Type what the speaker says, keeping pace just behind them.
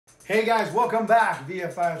Hey guys, welcome back.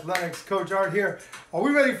 VFI Athletics, Coach Art here. Are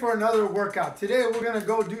we ready for another workout? Today we're gonna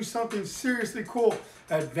go do something seriously cool.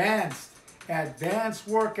 Advanced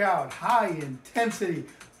workout, high intensity,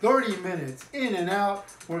 30 minutes in and out.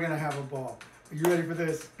 We're gonna have a ball. Are you ready for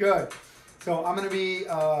this? Good. So I'm gonna be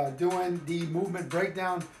doing the movement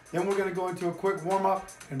breakdown. Then we're gonna go into a quick warm up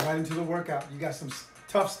and right into the workout. You got some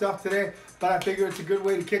tough stuff today, but I figure it's a good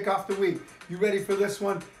way to kick off the week. You ready for this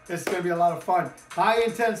one? It's gonna be a lot of fun. High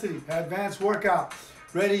intensity, advanced workout.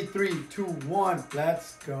 Ready, 3, 2, 1,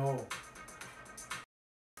 let's go.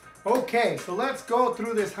 Okay, so let's go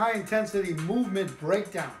through this high intensity movement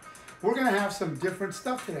breakdown. We're gonna have some different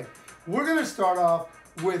stuff today. We're gonna start off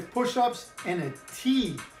with push-ups and a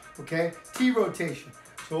T, okay? T rotation.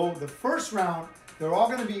 So the first round, they're all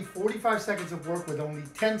gonna be 45 seconds of work with only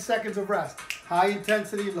 10 seconds of rest. High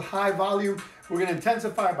intensity, high volume. We're gonna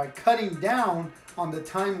intensify by cutting down on the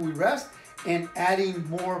time we rest and adding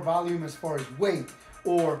more volume as far as weight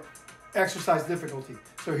or exercise difficulty.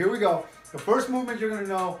 So here we go. The first movement you're gonna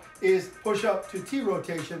know is push-up to T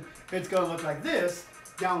rotation. It's gonna look like this.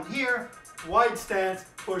 Down here, wide stance,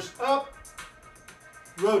 push up,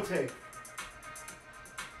 rotate,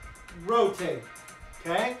 rotate,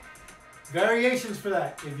 okay? Variations for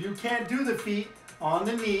that. If you can't do the feet on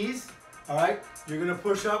the knees, all right, you're gonna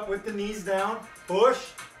push up with the knees down,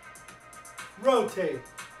 push, rotate.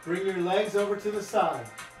 Bring your legs over to the side.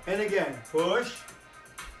 And again, push,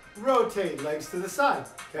 rotate, legs to the side,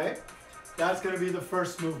 okay? That's gonna be the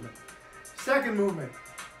first movement. Second movement,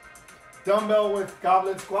 dumbbell with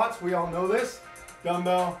goblet squats. We all know this.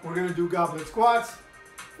 Dumbbell, we're gonna do goblet squats,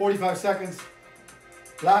 45 seconds.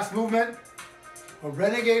 Last movement, a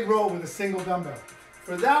renegade row with a single dumbbell.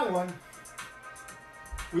 For that one,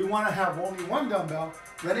 we want to have only one dumbbell.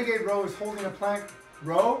 Renegade row is holding a plank,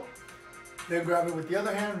 row, then grab it with the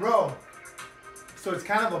other hand, row. So it's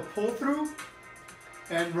kind of a pull through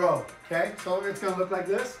and row, okay? So it's going to look like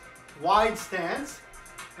this. Wide stance,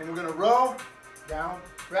 and we're going to row, down,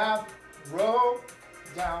 grab, row,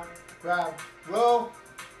 down, grab, row.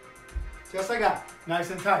 Just like that, nice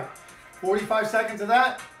and tight. 45 seconds of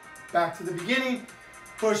that. Back to the beginning,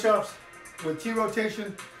 push-ups with T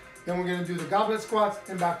rotation. Then we're gonna do the goblet squats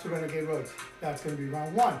and back to renegade rows. That's gonna be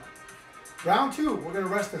round one. Round two, we're gonna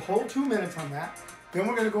rest the whole 2 minutes on that. Then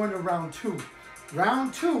we're gonna go into round two.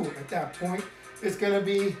 Round two, at that point, is gonna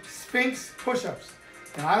be Sphinx push-ups.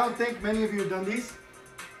 Now, I don't think many of you have done these,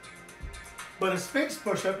 but a Sphinx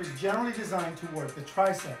push-up is generally designed to work the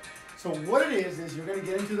tricep. So what it is you're gonna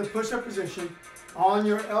get into the push-up position on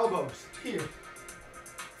your elbows, here.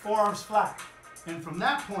 Forearms flat. And from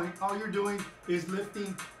that point, all you're doing is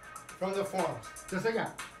lifting from the forearms. Just like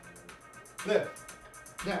that. Lift.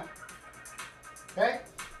 Down. Okay?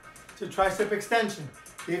 It's a tricep extension.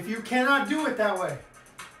 If you cannot do it that way,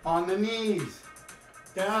 on the knees,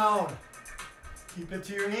 down. Keep it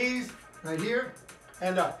to your knees, right here,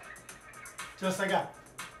 and up. Just like that.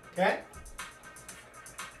 Okay?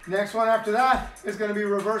 Next one after that is going to be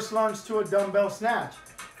reverse lunge to a dumbbell snatch.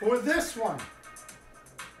 For this one,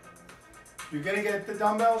 you're going to get the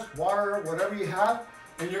dumbbells, water, whatever you have,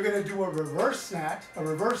 and you're going to do a reverse snatch, a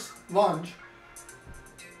reverse lunge.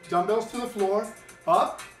 Dumbbells to the floor,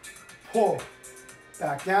 up, pull.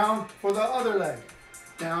 Back down for the other leg.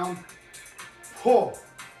 Down, pull.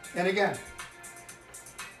 And again,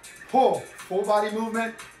 pull. Full body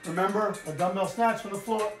movement. Remember, a dumbbell snatch from the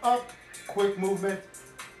floor, up, quick movement,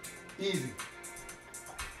 easy.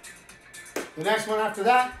 The next one after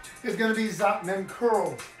that is going to be Zotman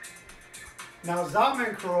curls. Now,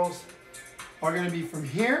 Zotman curls are going to be from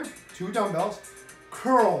here, 2 dumbbells,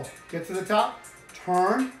 curl, get to the top,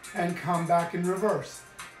 turn, and come back in reverse.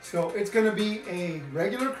 So it's going to be a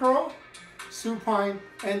regular curl, supine,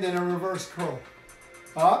 and then a reverse curl.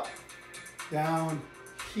 Up, down,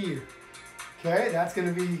 here. Okay, that's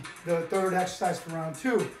going to be the third exercise for round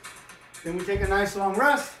 2. Then we take a nice long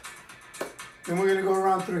rest, then we're going to go to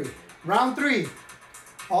round 3. Round 3,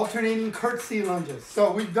 alternating curtsy lunges.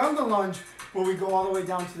 So we've done the lunge where we go all the way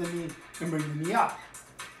down to the knee and bring the knee up.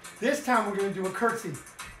 This time we're going to do a curtsy,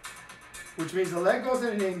 which means the leg goes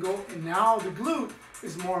at an angle, and now the glute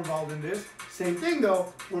is more involved in this. Same thing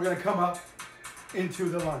though, we're going to come up into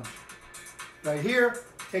the lunge. Right here,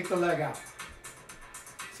 take the leg out.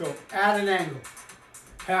 So at an angle.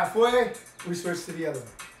 Halfway, we switch to the other one.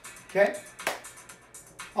 Okay?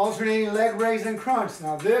 Alternating leg raise and crunch.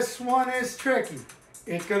 Now this one is tricky.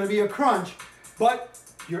 It's going to be a crunch, but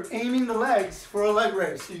you're aiming the legs for a leg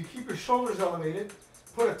raise. So you keep your shoulders elevated,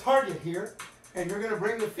 put a target here, and you're going to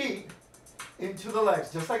bring the feet into the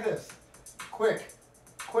legs, just like this. Quick,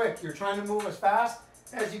 quick. You're trying to move as fast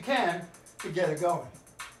as you can to get it going.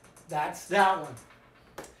 That's that one.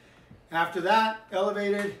 After that,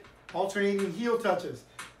 elevated alternating heel touches.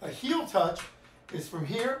 A heel touch is from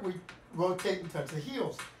here, we rotate and touch the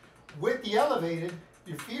heels. With the elevated,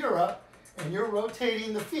 your feet are up and you're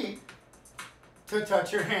rotating the feet to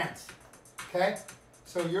touch your hands. Okay?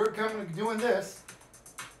 So you're doing this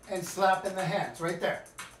and slapping the hands right there.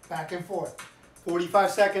 Back and forth. 45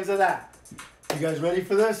 seconds of that. You guys ready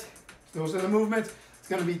for this? Those are the movements. It's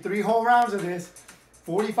going to be 3 whole rounds of this.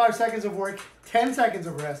 45 seconds of work, 10 seconds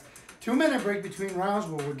of rest. 2-minute break between rounds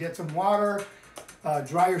where we'll get some water,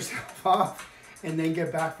 dry yourself off, and then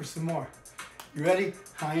get back for some more. You ready?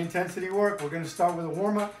 High intensity work. We're going to start with a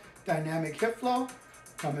warm-up, dynamic hip flow.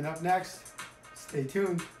 Coming up next. Stay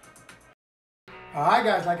tuned. All right,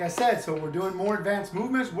 guys, like I said, so we're doing more advanced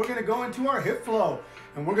movements. We're going to go into our hip flow,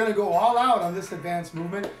 and we're going to go all out on this advanced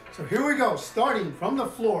movement. So here we go, starting from the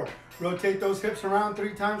floor. Rotate those hips around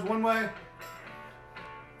 3 times one way,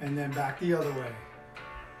 and then back the other way.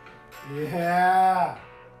 Yeah.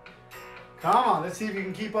 Come on, let's see if you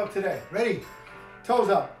can keep up today. Ready? Toes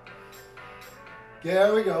up.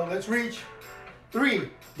 There we go. Let's reach. 3.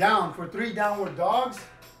 Down for 3 downward dogs.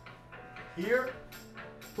 Here.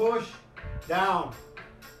 Push. Down.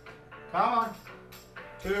 Come on.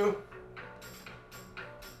 2.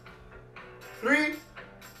 3.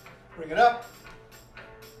 Bring it up.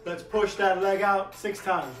 Let's push that leg out 6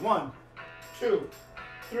 times. 1, 2,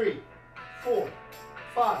 3, 4,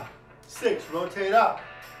 5, 6. Rotate up.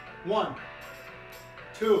 1,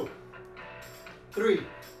 2, 3,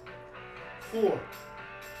 4,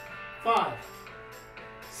 5,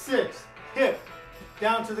 6. Hip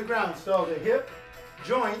down to the ground. So the hip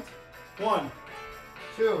joint. 1,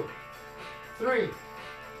 2, 3,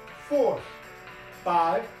 4,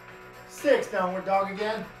 5, 6. Downward dog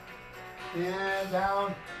again. And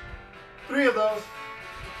down. 3 of those.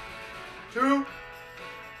 2,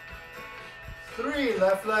 3.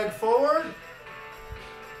 Left leg forward.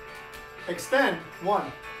 Extend.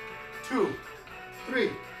 1, 2,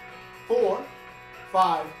 3, 4,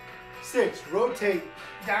 5, 6. Rotate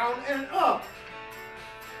down and up.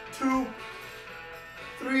 2,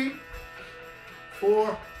 3,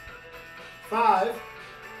 4, 5,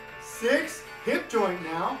 6. Hip joint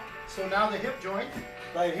now. So now the hip joint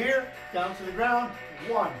right here, down to the ground.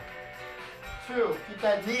 1, 2. Keep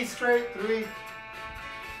that knee straight. 3,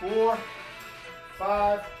 4,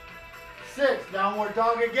 5, 6. Downward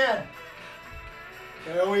dog again.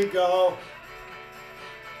 There we go.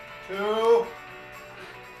 2,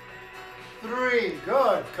 3.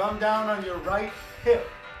 Good. Come down on your right hip.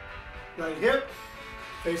 Right hip.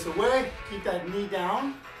 Face away. Keep that knee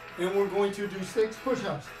down. And we're going to do 6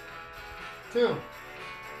 push-ups. 2,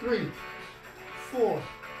 3, 4,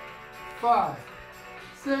 5,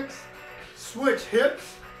 6. Switch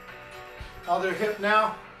hips. Other hip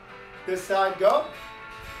now. This side, go.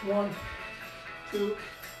 1, 2,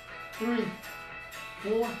 3,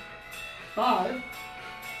 4, 5,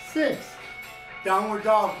 6. Downward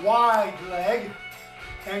dog, wide leg,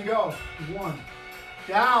 and go. 1,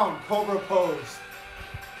 down, cobra pose.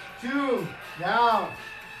 2, down.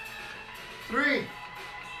 3.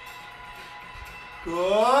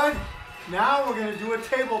 Good. Now we're going to do a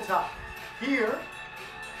tabletop. Here,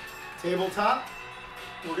 tabletop,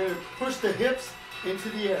 we're going to push the hips into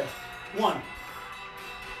the air. 1,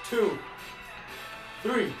 2,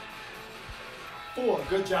 3, 4.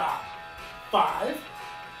 Good job. 5,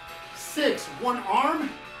 6. One arm.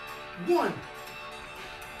 1,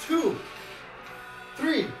 2,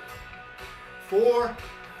 3, 4,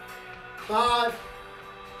 5,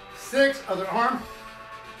 6. Other arm.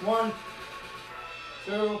 1,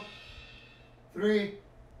 2, 3,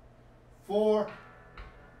 4,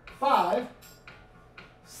 5,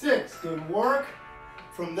 6. Good work.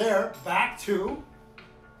 From there, back to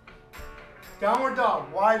downward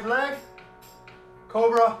dog. Wide leg,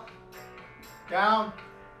 cobra, down.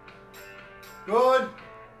 Good.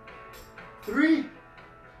 3.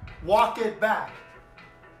 Walk it back.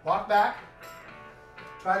 Walk back.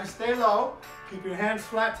 Try to stay low. Keep your hands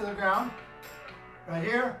flat to the ground. Right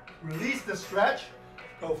here. Release the stretch.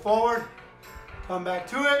 Go forward. Come back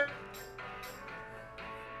to it.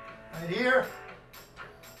 Right here.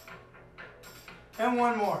 And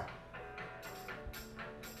one more.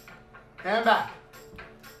 And back.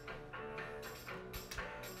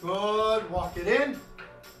 Good. Walk it in.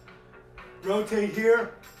 Rotate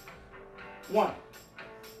here. 1,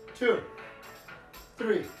 2,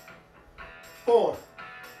 3, 4,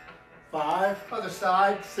 5. Other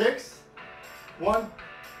side. 6. 1,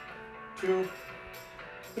 2,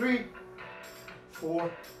 3,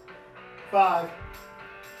 4, 5,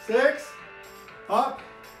 6. Up.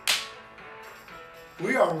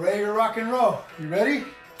 We are ready to rock and roll. You ready?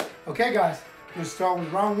 Okay, guys. We're going to start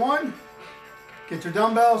with round one. Get your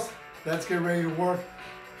dumbbells. Let's get ready to work.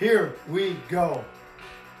 Here we go.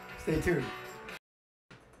 Stay tuned.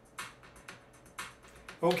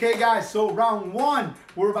 Okay, guys, so round one,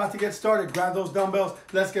 we're about to get started. Grab those dumbbells.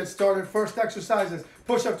 Let's get started. First exercises,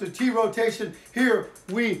 push up to T rotation. Here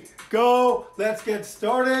we go. Let's get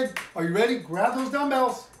started. Are you ready? Grab those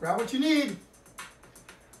dumbbells. Grab what you need.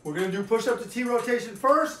 We're going to do push up to T rotation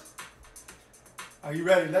first. Are you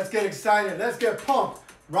ready? Let's get excited. Let's get pumped.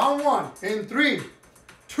 Round one in 3,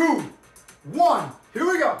 2, 1. Here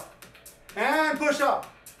we go. And push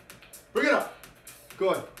up. Bring it up.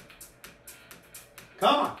 Good.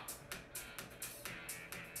 Come on.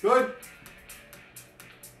 Good.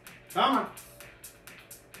 Come on.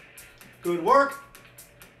 Good work.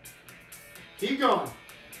 Keep going.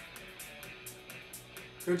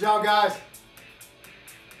 Good job, guys.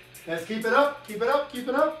 Let's keep it up. Keep it up. Keep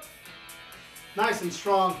it up. Nice and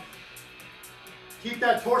strong. Keep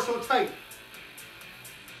that torso tight.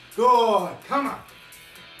 Good. Come on.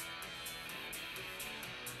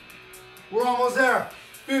 We're almost there.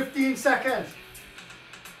 15 seconds.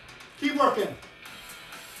 Keep working.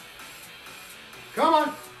 Come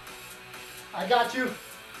on. I got you.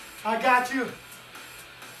 I got you.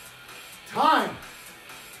 Time.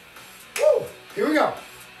 Woo. Here we go.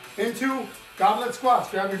 Into goblet squats.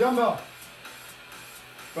 Grab your dumbbell.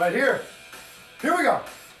 Right here. Here we go.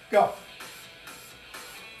 Go.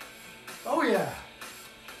 Oh yeah.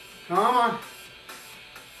 Come on.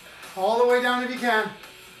 All the way down if you can.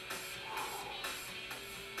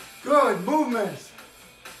 Good movements.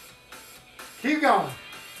 Keep going.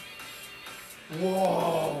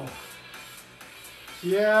 Whoa.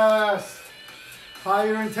 Yes.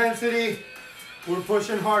 Higher intensity. We're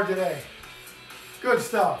pushing hard today. Good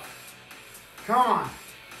stuff. Come on.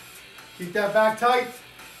 Keep that back tight.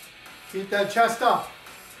 Keep that chest up.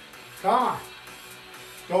 Come on.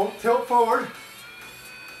 Don't tilt forward.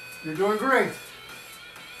 You're doing great.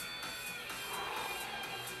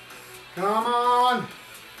 Come on.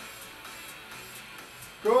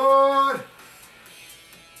 Good.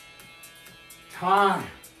 Time.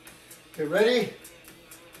 Get ready.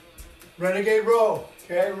 Renegade row.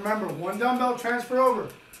 Okay, remember, one dumbbell, transfer over.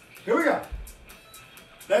 Here we go.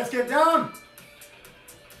 Let's get down.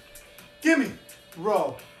 Gimme.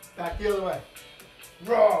 Row. Back the other way.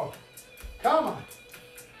 Row. Come on.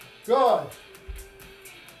 Good.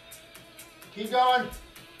 Keep going.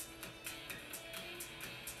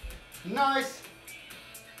 Nice.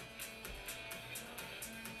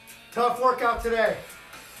 Tough workout today.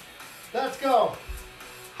 Let's go.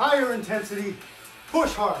 Higher intensity.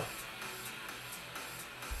 Push hard.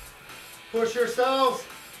 Push yourselves.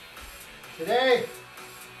 Today,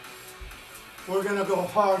 we're going to go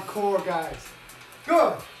hardcore, guys.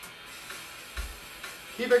 Good.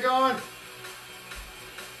 Keep it going.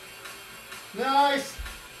 Nice.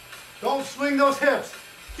 Don't swing those hips.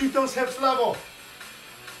 Keep those hips level.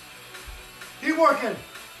 Keep working.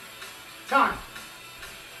 Time.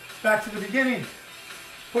 Back to the beginning.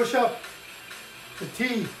 Push up to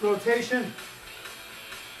T rotation.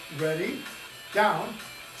 Ready, down,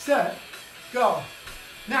 set, go.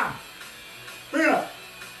 Now, bring it up.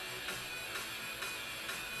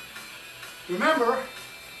 Remember,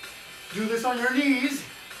 do this on your knees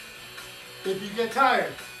if you get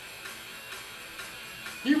tired.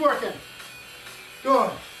 Keep working.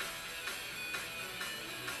 Good.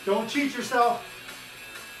 Don't cheat yourself.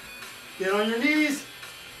 Get on your knees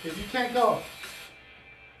if you can't go.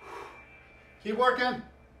 Keep working.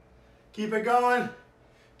 Keep it going.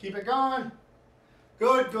 Keep it going.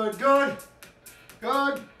 Good, good, good.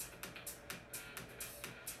 Good.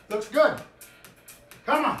 Looks good.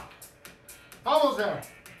 Come on. Almost there.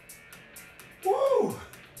 Woo!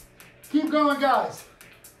 Keep going, guys.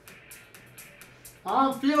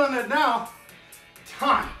 I'm feeling it now.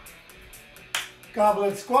 Time.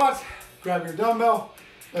 Goblet squats. Grab your dumbbell.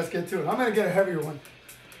 Let's get to it. I'm going to get a heavier one.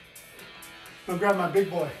 I'm going to grab my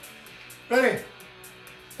big boy. Ready?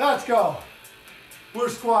 Let's go. We're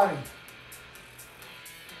squatting.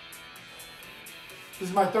 This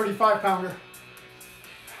is my 35-pounder.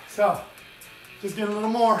 So, just get a little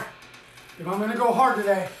more. If I'm going to go hard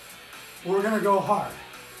today, we're going to go hard.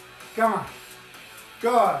 Come on.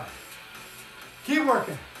 Good. Keep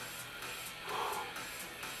working.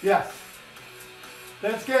 Yes.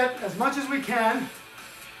 Let's get as much as we can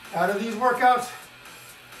out of these workouts.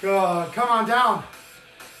 Good. Come on down.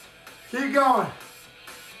 Keep going.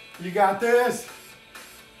 You got this.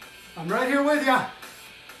 I'm right here with you.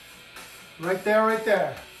 Right there, right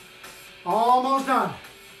there. Almost done.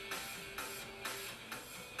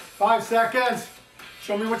 5 seconds.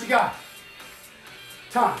 Show me what you got.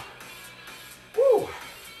 Time. Woo.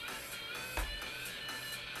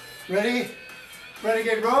 Ready?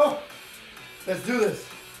 Renegade row. Let's do this.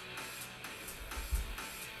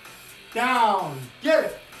 Down. Get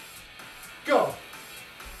it. Go.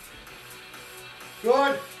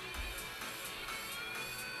 Good.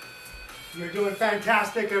 You're doing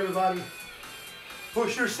fantastic, everybody.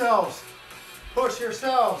 Push yourselves. Push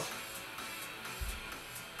yourselves.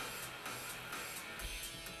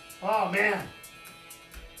 Oh, man.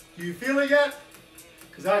 Do you feel it yet?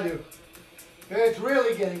 Because I do. It's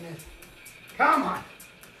really getting it. Come on.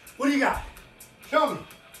 What do you got? Show me.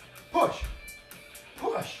 Push.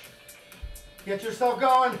 Push. Get yourself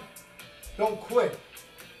going. Don't quit.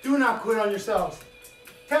 Do not quit on yourselves.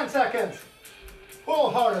 10 seconds.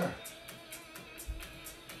 Pull harder.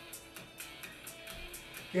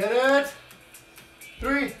 Get it?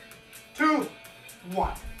 3, 2,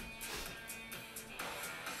 1.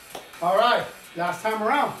 All right, last time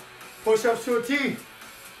around. Push-ups to a T.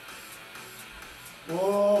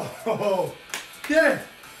 Whoa, get it.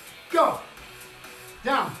 Go.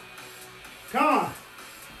 Down. Come on.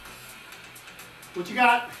 What you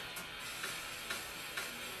got?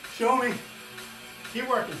 Show me. Keep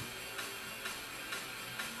working.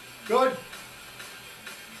 Good.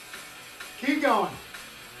 Keep going.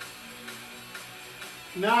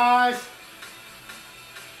 Nice.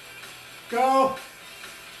 Go.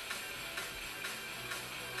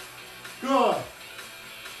 Good.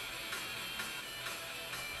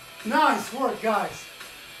 Nice work, guys.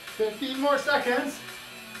 15 more seconds.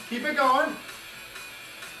 Keep it going.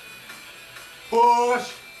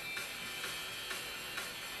 Push.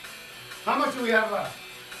 How much do we have left?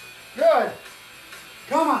 Good.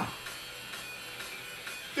 Come on.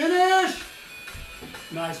 Finish.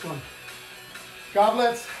 Nice one.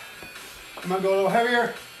 Goblets. I'm going to go a little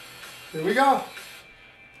heavier. Here we go.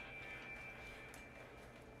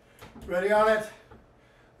 Ready on it?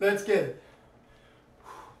 Let's get it.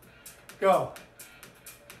 Go.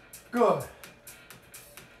 Good.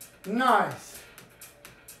 Nice.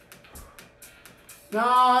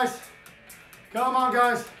 Nice. Come on,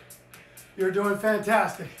 guys. You're doing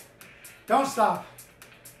fantastic. Don't stop.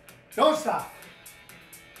 Don't stop.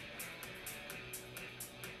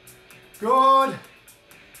 Good.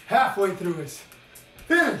 Halfway through this.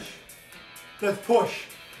 Finish. Let's push.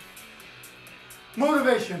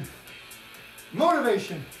 Motivation.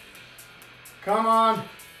 Motivation. Come on.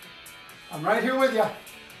 I'm right here with you.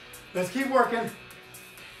 Let's keep working.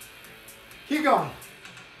 Keep going.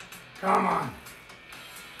 Come on.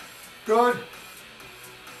 Good.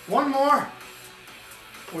 One more.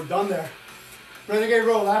 We're done there. Renegade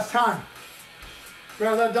row, last time.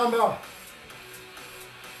 Grab that dumbbell.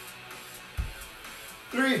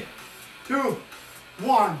 3, 2,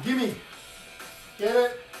 1. Gimme. Get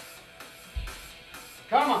it.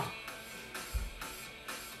 Come on.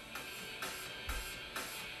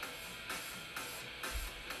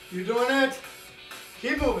 You're doing it.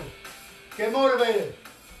 Keep moving. Get motivated.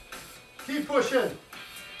 Keep pushing.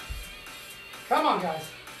 Come on, guys.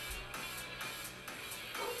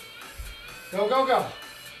 Go, go, go.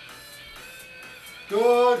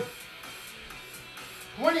 Good.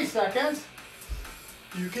 20 seconds.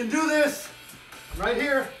 You can do this. Right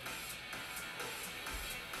here.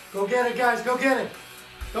 Go get it, guys. Go get it.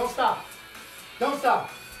 Don't stop. Don't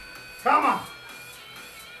stop. Come on.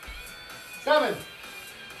 7,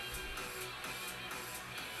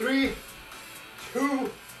 3, 2,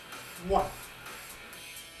 1.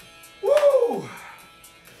 Woo!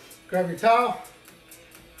 Grab your towel.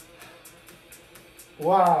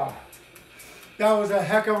 Wow. That was a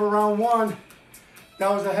heck of a round one. That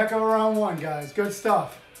was a heck of a round one, guys. Good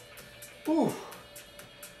stuff. Woo.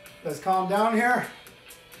 Let's calm down here.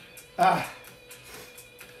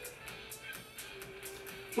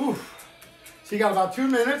 Oof. So you got about 2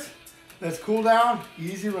 minutes. Let's cool down,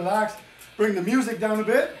 easy, relax. Bring the music down a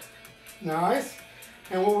bit. Nice.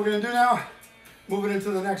 And what we're gonna do now, move it into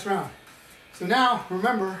the next round. So now,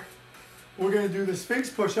 remember, we're gonna do the Sphinx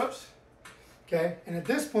push-ups, okay? And at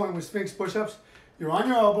this point with Sphinx push-ups, you're on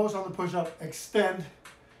your elbows on the push-up, extend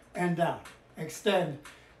and down, extend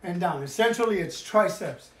and down. Essentially, it's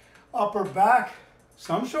triceps, upper back,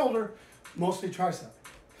 some shoulder, mostly tricep.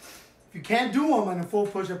 If you can't do them in a full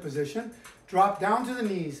push-up position, drop down to the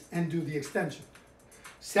knees and do the extension.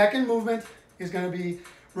 Second movement is going to be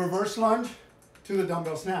reverse lunge to the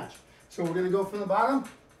dumbbell snatch. So we're going to go from the bottom,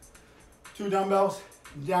 2 dumbbells,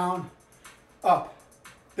 down, up.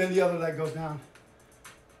 Then the other leg goes down,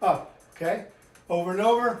 up, okay? Over and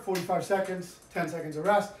over, 45 seconds, 10 seconds of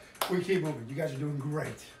rest. We keep moving. You guys are doing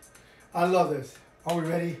great. I love this. Are we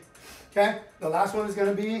ready? Okay, the last one is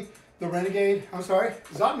going to be the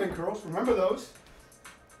Zottman curls. Remember those.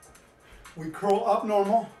 We curl up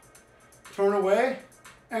normal, turn away,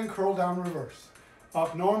 and curl down reverse.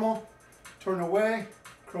 Up normal, turn away,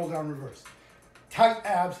 curl down reverse. Tight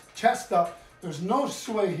abs, chest up. There's no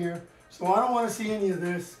sway here, so I don't want to see any of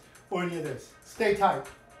this or any of this. Stay tight.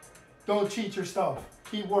 Don't cheat yourself.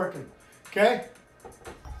 Keep working. Okay?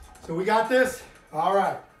 So we got this? All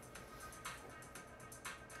right.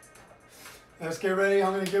 Let's get ready.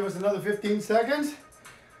 I'm going to give us another 15 seconds.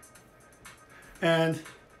 And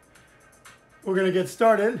we're going to get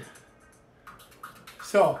started.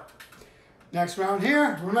 So, next round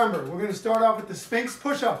here, remember, we're going to start off with the Sphinx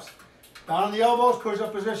push-ups. Down on the elbows,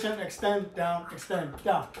 push-up position, extend, down,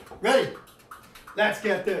 Ready? Let's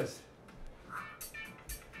get this.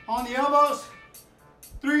 On the elbows,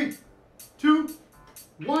 3, 2,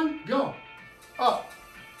 1, go. Up.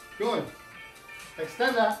 Good.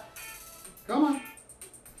 Extend that. Come on.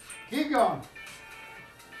 Keep going.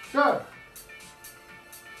 Good.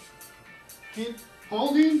 Keep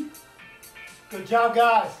holding. Good job,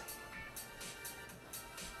 guys.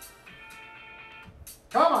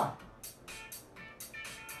 Come on.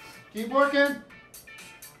 Keep working.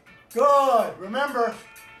 Good. Remember,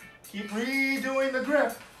 keep redoing the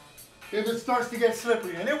grip if it starts to get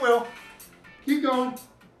slippery, and it will. Keep going.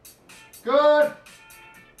 Good.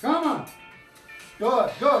 Come on.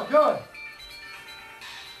 Good, good, good.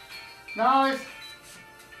 Nice.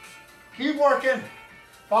 Keep working.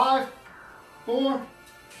 5, 4,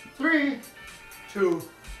 3, 2,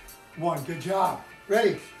 1. Good job.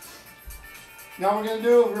 Ready. Now we're going to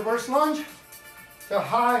do a reverse lunge to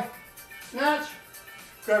high snatch.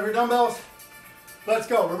 Grab your dumbbells. Let's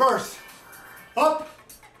go. Reverse. Up.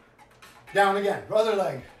 Down again. Other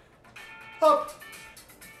leg. Up.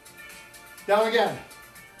 Down again.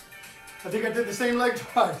 I think I did the same leg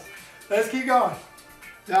twice. Let's keep going.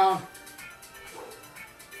 Down.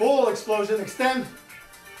 Full explosion. Extend.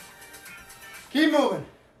 Keep moving.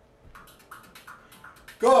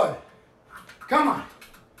 Good. Come on.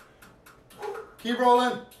 Keep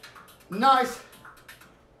rolling. Nice.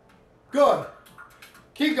 Good.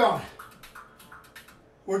 Keep going.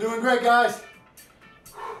 We're doing great, guys.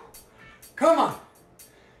 Come on.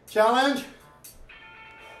 Challenge.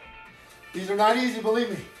 These are not easy, believe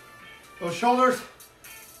me. Those shoulders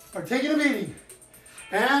are taking a beating.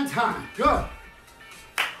 And time. Good.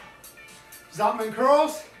 Zottman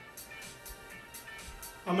curls.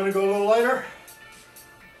 I'm going to go a little lighter.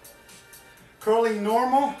 Curling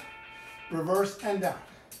normal. Reverse and down.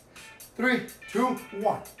 3, 2,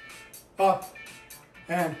 1. Up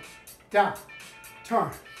and down.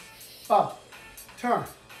 Turn. Up. Turn.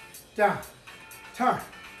 Down. Turn.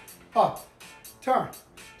 Up. Turn.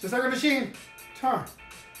 Just like a machine. Turn.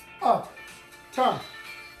 Up. Turn.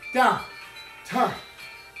 Down. Turn.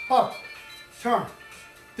 Up. Turn.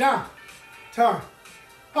 Down. Turn.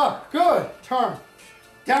 Up. Good. Turn.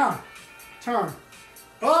 Down. Turn.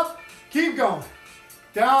 Up. Keep going.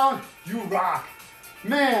 Down. You rock.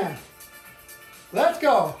 Man. Let's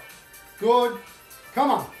go. Good.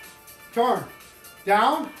 Come on. Turn.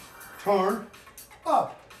 Down. Turn.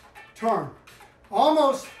 Up. Turn.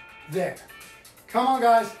 Almost there. Come on,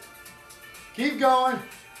 guys. Keep going.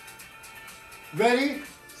 Ready,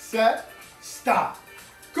 set, stop.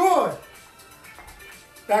 Good.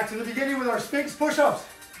 Back to the beginning with our Sphinx push-ups.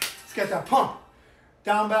 Let's get that pump.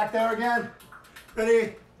 Down back there again.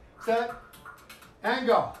 Ready, set, and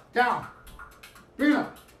go. Down. Bring it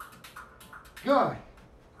up. Good.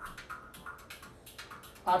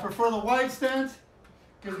 I prefer the wide stance.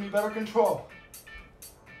 Gives me better control.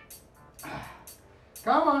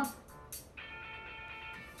 Come on.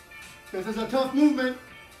 This is a tough movement.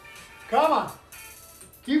 Come on.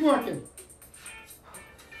 Keep working.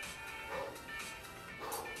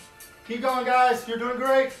 Keep going, guys. You're doing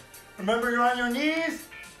great. Remember, you're on your knees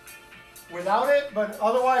without it, but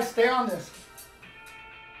otherwise stay on this.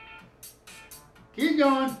 Keep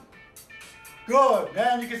going. Good.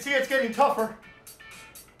 Man, you can see it's getting tougher.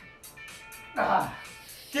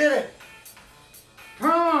 Did it.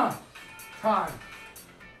 Come on. Time.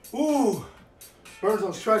 Ooh. Burns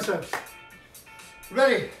those triceps.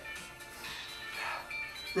 Ready.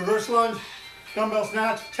 Reverse lunge. Dumbbell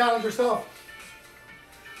snatch. Challenge yourself.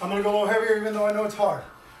 I'm going to go a little heavier even though I know it's hard.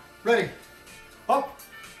 Ready. Up.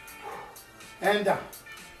 And down.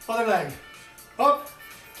 Other leg. Up.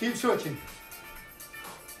 Keep switching.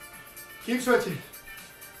 Keep switching.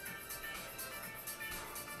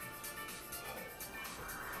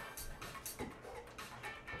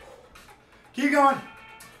 Keep going.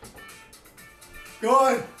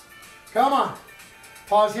 Good. Come on.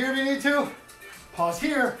 Pause here if you need to. Pause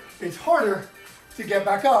here It's harder to get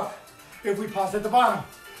back up if we pause at the bottom.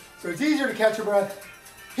 So it's easier to catch your breath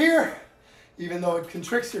here, even though it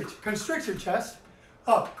constricts your chest.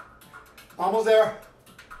 Up. Almost there.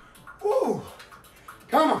 Woo.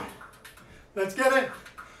 Come on. Let's get it.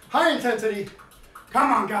 High intensity.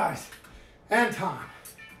 Come on, guys. And time.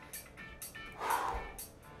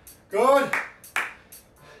 Good.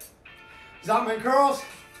 Zottman curls.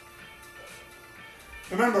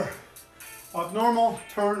 Remember, up, normal,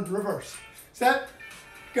 turn, reverse. Set,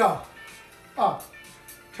 go. Up,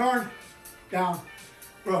 turn, down,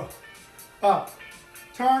 row. Up,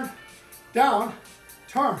 turn, down,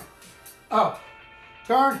 turn. Up,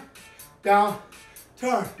 turn, down,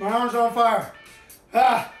 turn. My arms are on fire.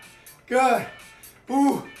 Ah, good.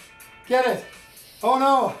 Ooh, get it. Oh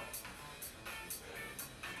no.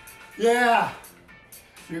 Yeah.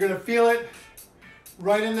 You're gonna feel it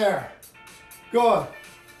right in there. Good.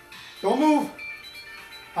 Don't move.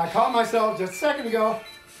 I caught myself just a second ago.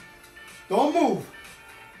 Don't move.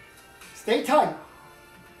 Stay tight.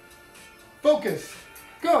 Focus.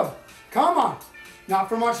 Good. Come on. Not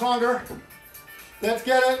for much longer. Let's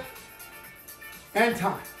get it. And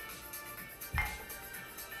time.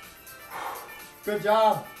 Good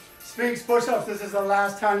job. Sphinx push-ups. This is the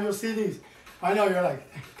last time you'll see these. I know you're like,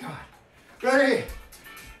 thank God. Ready.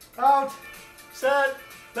 Out. Set.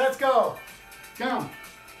 Let's go. Down.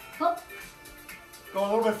 Up. Go a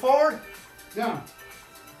little bit forward. Down.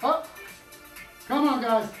 Up. Come on,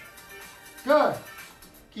 guys. Good.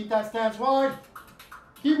 Keep that stance wide.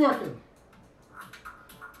 Keep working.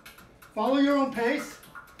 Follow your own pace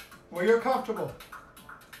where you're comfortable.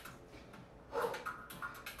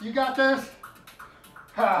 You got this.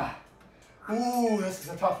 Ha. Ooh, this is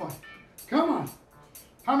a tough one. Come on.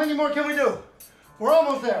 How many more can we do? We're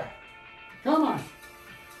almost there. Come on.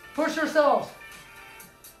 Push yourselves.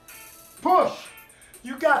 Push.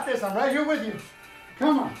 You got this. I'm right here with you.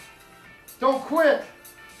 Come on. Don't quit.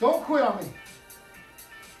 Don't quit on me.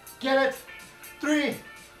 Get it. 3,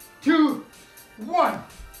 2, 1.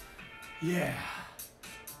 Yeah.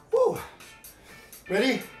 Woo.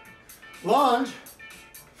 Ready? Lunge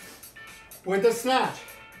with the snatch.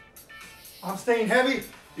 I'm staying heavy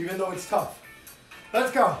even though it's tough.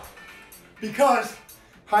 Let's go. Because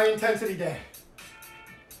high intensity day.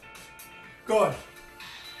 Good.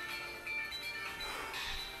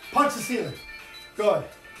 Punch the ceiling. Good.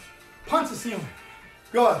 Punch the ceiling.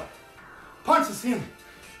 Good. Punch the ceiling.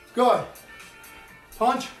 Good.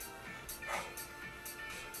 Punch.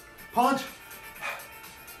 Punch.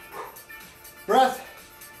 Breath.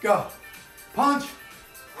 Go. Punch.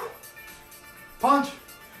 Punch.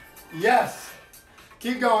 Yes.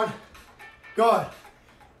 Keep going. Good.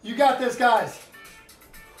 You got this, guys.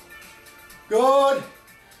 Good.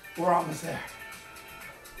 We're almost there.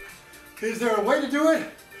 Is there a way to do it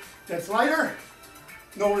that's lighter?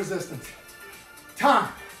 No resistance.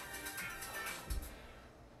 Time.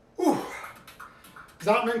 Whew.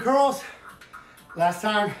 Zottman curls. Last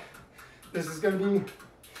time. This is going to be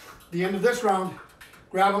the end of this round.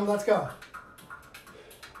 Grab them. Let's go.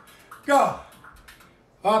 Go.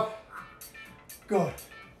 Up. Good.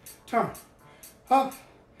 Turn. Up.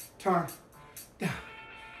 Turn. Down.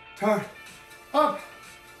 Turn. Up.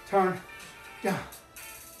 Turn. Down.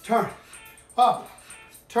 Turn. Up.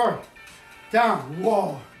 Turn. Down.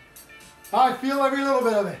 Whoa. I feel every little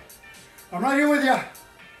bit of it. I'm right here with you.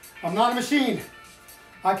 I'm not a machine.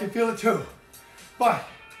 I can feel it too. But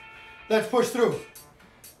let's push through.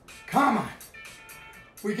 Come on.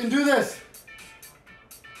 We can do this.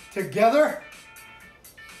 Together,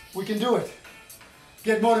 we can do it.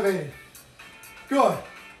 Get motivated. Good.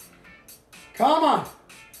 Come on.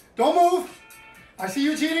 Don't move. I see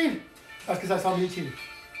you cheating. That's because I saw me cheating.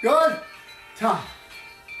 Good. Time.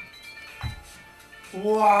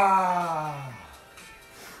 Wow.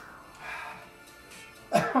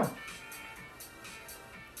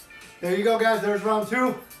 There you go, guys. There's round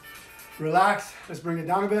 2. Relax. Let's bring it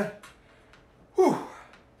down a bit. Whew.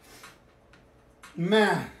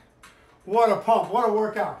 Man, what a pump. What a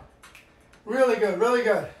workout. Really good. Really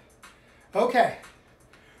good. Okay.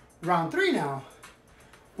 Round 3 now.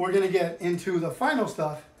 We're going to get into the final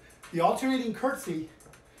stuff. The alternating curtsy.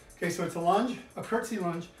 Okay, so it's a lunge, a curtsy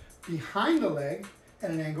lunge behind the leg at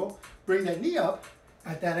an angle. Bring that knee up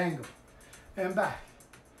at that angle. And back.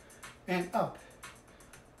 And up.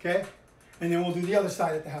 Okay? And then we'll do the other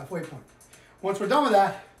side at the halfway point. Once we're done with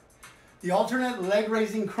that, the alternate leg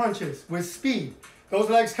raising crunches with speed. Those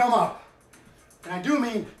legs come up. And I do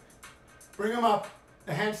mean bring them up.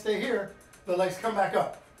 The hands stay here. The legs come back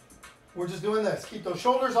up. We're just doing this. Keep those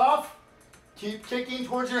shoulders off. Keep kicking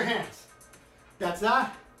towards your hands. That's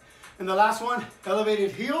that. And the last one, elevated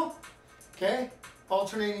heel, okay?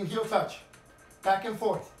 Alternating heel touch. Back and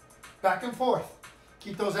forth, back and forth.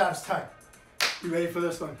 Keep those abs tight. You ready for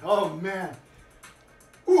this one? Oh man.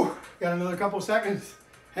 Ooh, got another couple seconds.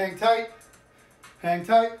 Hang tight, hang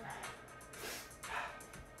tight.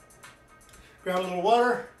 Grab a little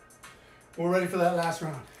water. We're ready for that last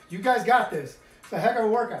round. You guys got this. It's a heck of a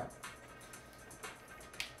workout.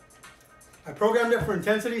 I programmed it for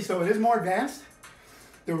intensity, so it is more advanced.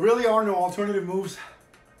 There really are no alternative moves.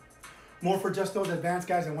 More for just those advanced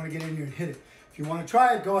guys that want to get in here and hit it. If you want to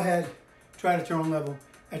try it, go ahead. Try it at your own level,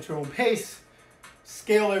 at your own pace.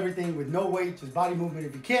 Scale everything with no weight, just body movement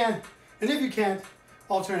if you can. And if you can't,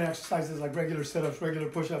 alternate exercises like regular sit-ups, regular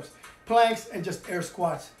push-ups, planks, and just air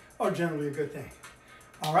squats are generally a good thing.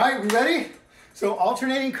 All right, we ready? So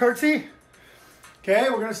alternating curtsy. Okay,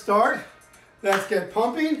 we're gonna start. Let's get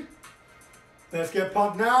pumping. Let's get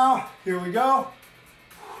pumped now. Here we go.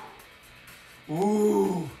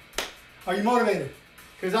 Ooh. Are you motivated?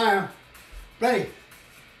 Because I am. Ready?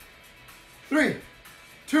 3,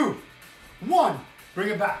 2, 1. Bring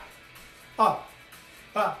it back. Up,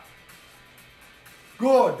 up.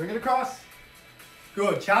 Good. Bring it across.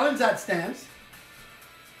 Good. Challenge that stance.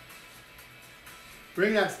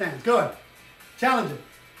 Bring that stance. Good. Challenge it.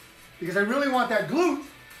 Because I really want that glute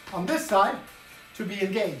on this side to be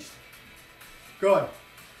engaged. Good.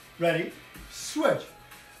 Ready? Switch.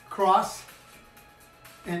 Cross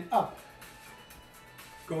and up.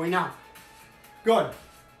 Going out. Good.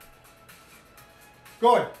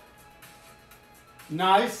 Good.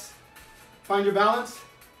 Nice. Find your balance.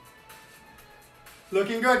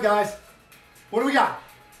 Looking good, guys. What do we got?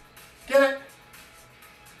 Get it.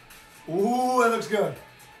 Ooh, that looks good.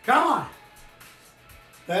 Come on.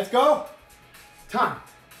 Let's go. Time.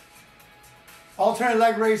 Alternate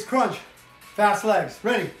leg raise crunch. Fast legs.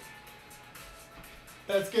 Ready.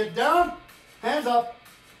 Let's get down. Hands up.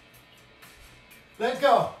 Let's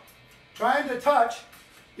go. Trying to touch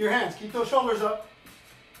your hands. Keep those shoulders up.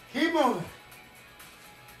 Keep moving.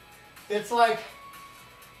 It's like,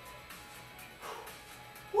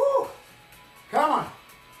 woo. Come on.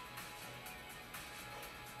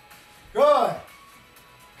 Good.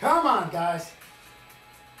 Come on, guys.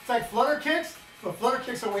 It's like flutter kicks, but flutter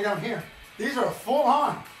kicks are way down here. These are full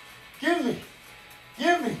on. Give me.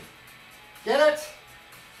 Give me. Get it?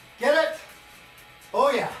 Get it?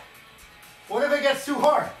 Oh yeah. What if it gets too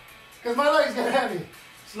hard? Because my legs get heavy.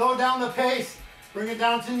 Slow down the pace. Bring it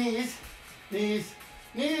down to knees. Knees.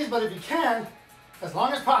 Knees, but if you can, as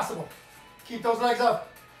long as possible, keep those legs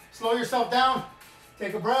up. Slow yourself down.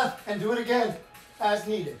 Take a breath and do it again as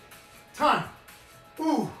needed. Time.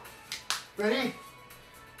 Ooh. Ready?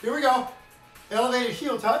 Here we go. Elevated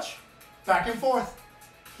heel touch. Back and forth.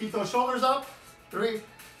 Keep those shoulders up. 3,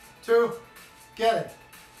 2, get it.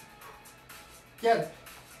 Get it.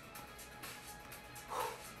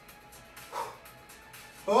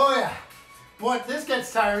 Oh yeah. Once this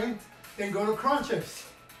gets tiring, then go to crunches.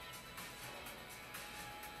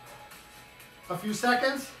 A few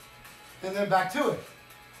seconds, and then back to it.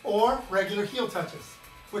 Or regular heel touches.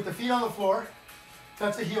 With the feet on the floor,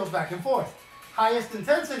 touch the heels back and forth. Highest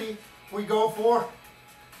intensity, we go for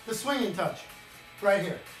the swinging touch. Right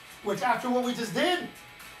here. Which after what we just did,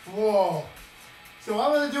 whoa. So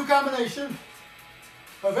I'm gonna do a combination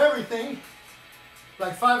of everything,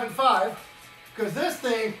 like 5 and 5, because this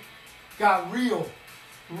thing got real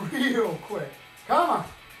quick. Come on.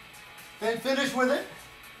 Then finish with it.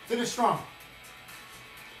 Finish strong.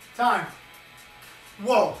 Time.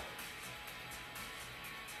 Whoa.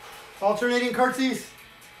 Alternating curtsies.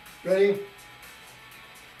 Ready?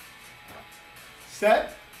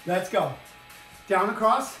 Set. Let's go. Down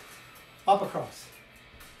across. Up across.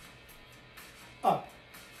 Up.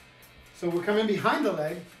 So we're coming behind the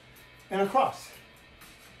leg and across.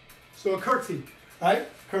 So a curtsy, right?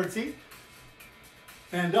 Curtsy.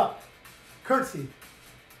 And up. Curtsy.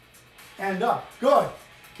 And up. Good.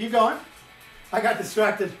 Keep going. I got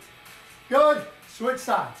distracted. Good. Switch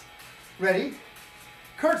sides. Ready?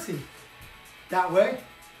 Curtsy. That way.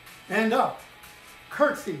 And up.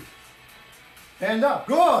 Curtsy. And up.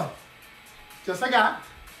 Good. Just like that.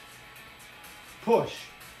 Push.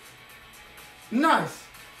 Nice.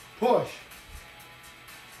 Push.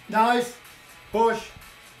 Nice. Push.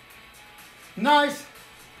 Nice.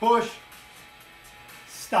 Push.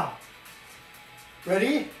 Stop.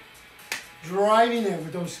 Ready? Driving it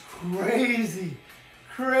with those crazy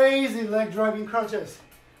leg driving crunches.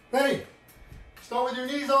 Ready? Start with your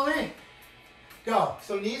knees only. Go.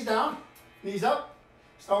 So knees down, knees up.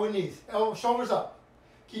 Start with knees. Elbow, shoulders up.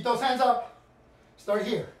 Keep those hands up. Start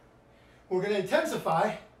here. We're going to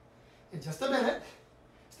intensify in just a minute.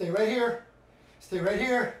 Stay right here. Stay right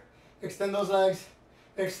here. Extend those legs.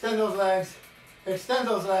 Extend those legs. Extend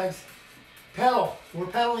those legs. Pedal. We're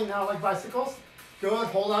pedaling now like bicycles. Good.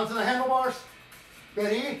 Hold on to the handlebars.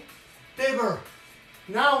 Ready? Bigger.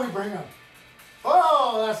 Now we bring them.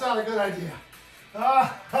 Oh, that's not a good idea.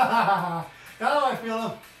 How do I feel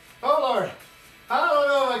them? Oh, Lord. I don't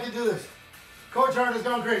know if I can do this. Coach Hart is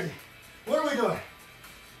going crazy. What are we doing?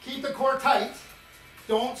 Keep the core tight.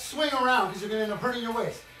 Don't swing around because you're going to end up hurting your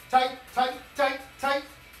waist. Tight, tight, tight, tight.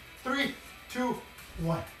 3, 2,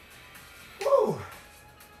 1. Woo!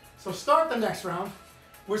 So start the next round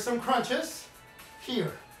with some crunches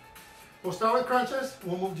here. We'll start with crunches.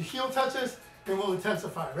 We'll move to heel touches and we'll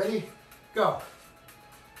intensify. Ready? Go.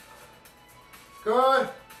 Good.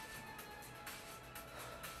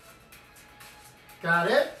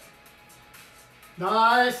 Got it.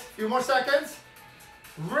 Nice. Few more seconds.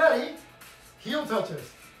 Ready. Heel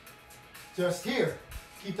touches. Just here.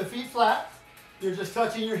 Keep the feet flat. You're just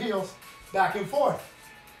touching your heels back and forth.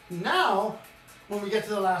 Now, when we get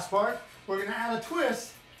to the last part, we're going to add a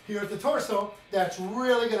twist here at the torso that's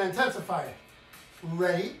really going to intensify it.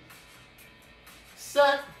 Ready.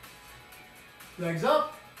 Set. Legs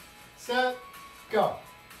up. Set. Go.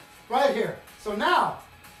 Right here. So now,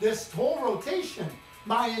 this whole rotation,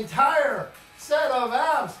 my entire set of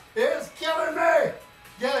abs is killing me.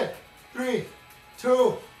 Get it. 3,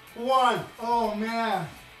 2, 1. Oh, man.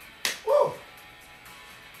 Woo.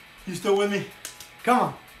 You still with me? Come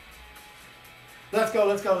on. Let's go,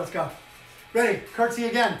 let's go, let's go. Ready, curtsy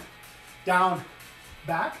again. Down,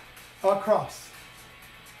 back, across,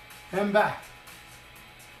 and back.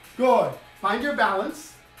 Good. Find your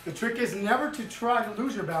balance. The trick is never to try to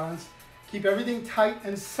lose your balance. Keep everything tight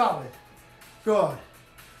and solid. Good.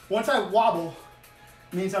 Once I wobble,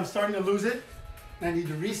 it means I'm starting to lose it, and I need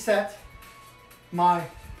to reset my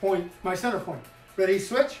point, my center point. Ready,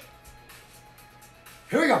 switch.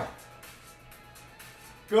 Here we go.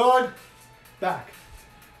 Good. Back.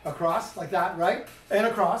 Across, like that, right? And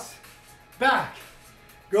across. Back.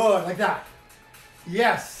 Good, like that.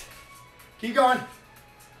 Yes. Keep going.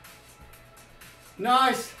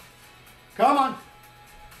 Nice. Come on.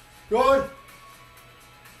 Good.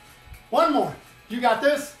 One more. You got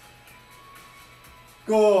this.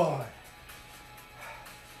 Good.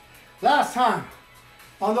 Last time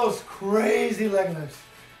on those crazy leg lifts.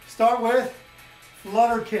 Start with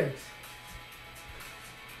flutter kicks.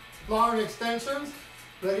 Long extensions.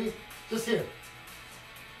 Ready? Just here.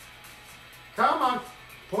 Come on.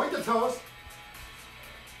 Point the toes.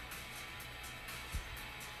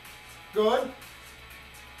 Good.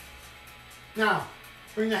 Now,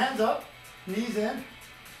 bring the hands up. Knees in.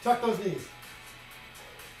 Tuck those knees.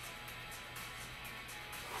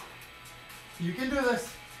 You can do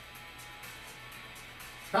this.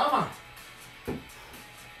 Come on.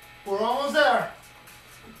 We're almost there.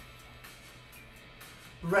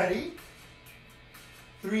 Ready?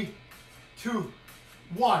 3, 2,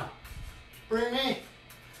 1. Bring me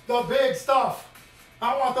the big stuff.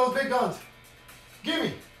 I want those big guns.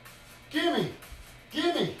 Gimme, gimme,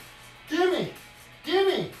 gimme, gimme,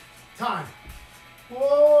 gimme. Time.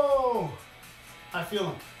 Whoa. I feel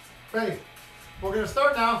them. Ready? We're going to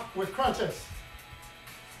start now with crunches.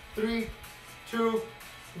 3, 2,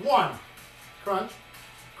 1. Crunch,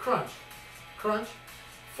 crunch, crunch.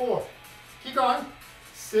 4. Keep going.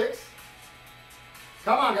 6.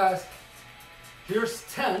 Come on, guys. Here's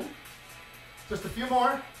 10. Just a few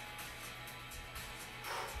more.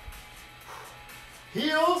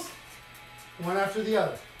 Heels, one after the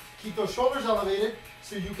other. Keep those shoulders elevated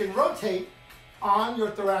so you can rotate on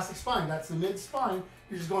your thoracic spine. That's the mid-spine.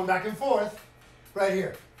 You're just going back and forth right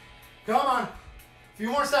here. Come on. A few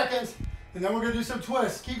more seconds, and then we're going to do some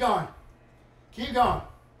twists. Keep going. Keep going.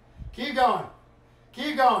 Keep going.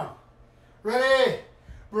 Keep going. Ready?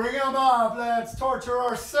 Bring them up. Let's torture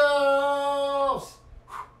ourselves.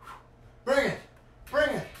 Bring it. Bring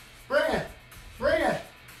it. Bring it. Bring it.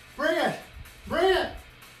 Bring it. Bring it.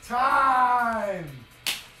 Time.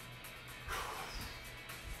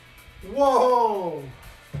 Whoa.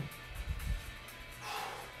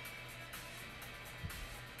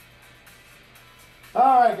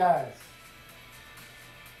 All right, guys.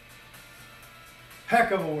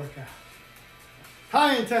 Heck of a workout.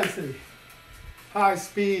 High intensity, high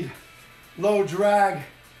speed, low drag.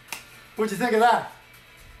 What'd you think of that?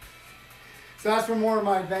 So that's for more of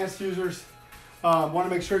my advanced users. Want to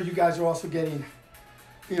make sure you guys are also getting,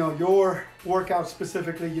 your workout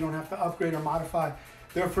specifically. You don't have to upgrade or modify.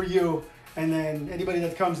 They're for you. And then anybody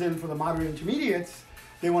that comes in for the moderate intermediates,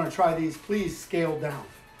 they want to try these, please scale down.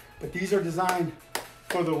 But these are designed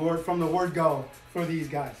for from the word go for these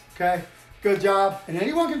guys, okay? Good job. And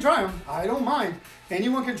anyone can try them. I don't mind.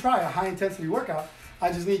 Anyone can try a high intensity workout.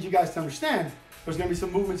 I just need you guys to understand there's going to be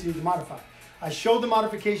some movements you need to modify. I showed the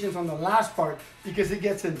modifications on the last part because it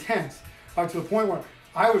gets intense, to the point where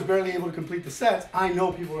I was barely able to complete the sets. I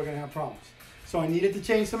know people are going to have problems. So I needed to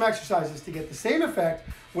change some exercises to get the same effect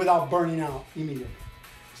without burning out immediately.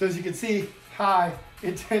 So as you can see, high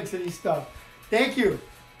intensity stuff. Thank you.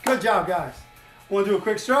 Good job, guys. Want to do a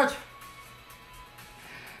quick stretch?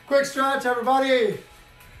 Quick stretch, everybody.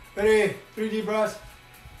 Ready? 3 deep breaths.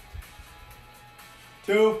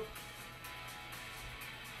 2,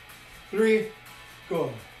 3,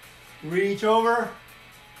 good. Reach over.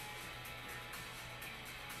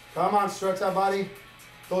 Come on, stretch that body.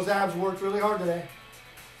 Those abs worked really hard today.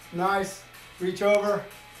 Nice. Reach over.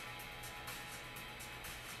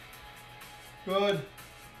 Good.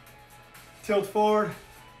 Tilt forward,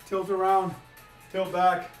 tilt around, tilt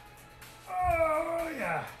back. Oh,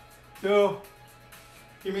 yeah. 2.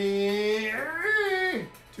 Give me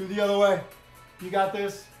 2 the other way. You got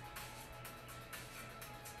this.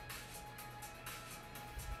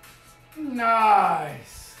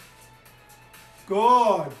 Nice.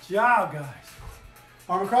 Good job, guys.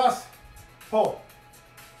 Arm across. Pull.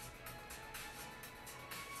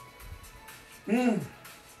 So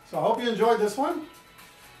I hope you enjoyed this one.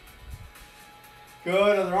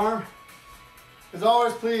 Good, other arm. As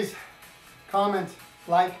always, please comment,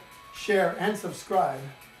 like, share, and subscribe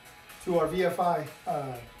to our VFI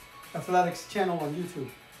Athletics channel on YouTube.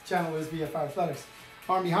 The channel is VFI Athletics.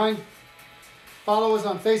 Arm behind. Follow us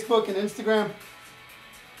on Facebook and Instagram.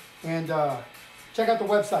 And check out the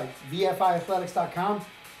website, vfiathletics.com,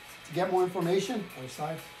 to get more information. Other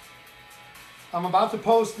side. I'm about to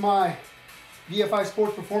post my VFI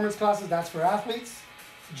sports performance classes. That's for athletes,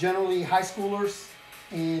 generally high schoolers,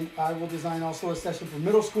 and I will design also a session for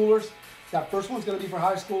middle schoolers. That first one's going to be for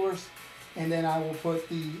high schoolers, and then I will put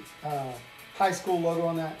the high school logo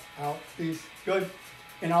on that out, please. Good.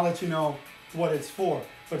 And I'll let you know what it's for.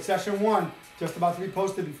 But session 1, just about to be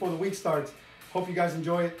posted before the week starts. Hope you guys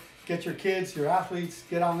enjoy it. Get your kids, your athletes,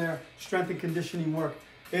 get on there, strength and conditioning work.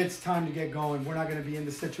 It's time to get going. We're not going to be in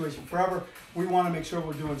this situation forever. We want to make sure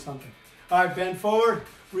we're doing something. All right, bend forward,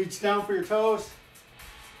 reach down for your toes.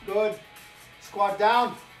 Good. Squat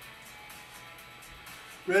down.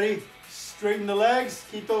 Ready? Straighten the legs.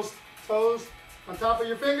 Keep those toes on top of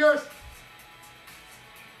your fingers.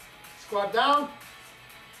 Squat down.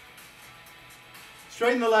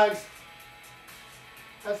 Straighten the legs.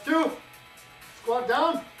 That's 2. Squat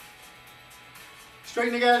down.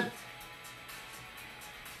 Straighten again.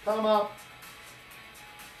 Come up.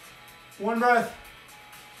 1 breath.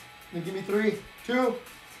 Then give me 3, 2,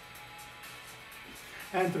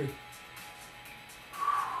 and 3.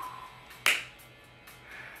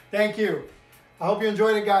 Thank you. I hope you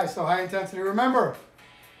enjoyed it, guys. So high intensity. Remember,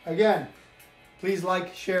 again, please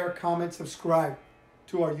like, share, comment, subscribe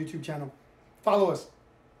to our YouTube channel. Follow us.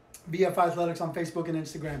 VFI Athletics on Facebook and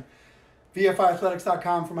Instagram.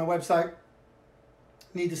 VFIathletics.com for my website.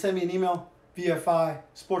 Need to send me an email.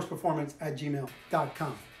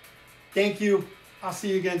 VFIsportsperformance@gmail.com. Thank you. I'll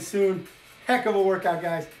see you again soon. Heck of a workout,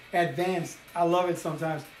 guys. Advanced. I love it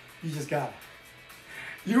sometimes. You just got it.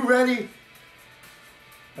 You ready?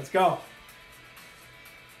 Let's go.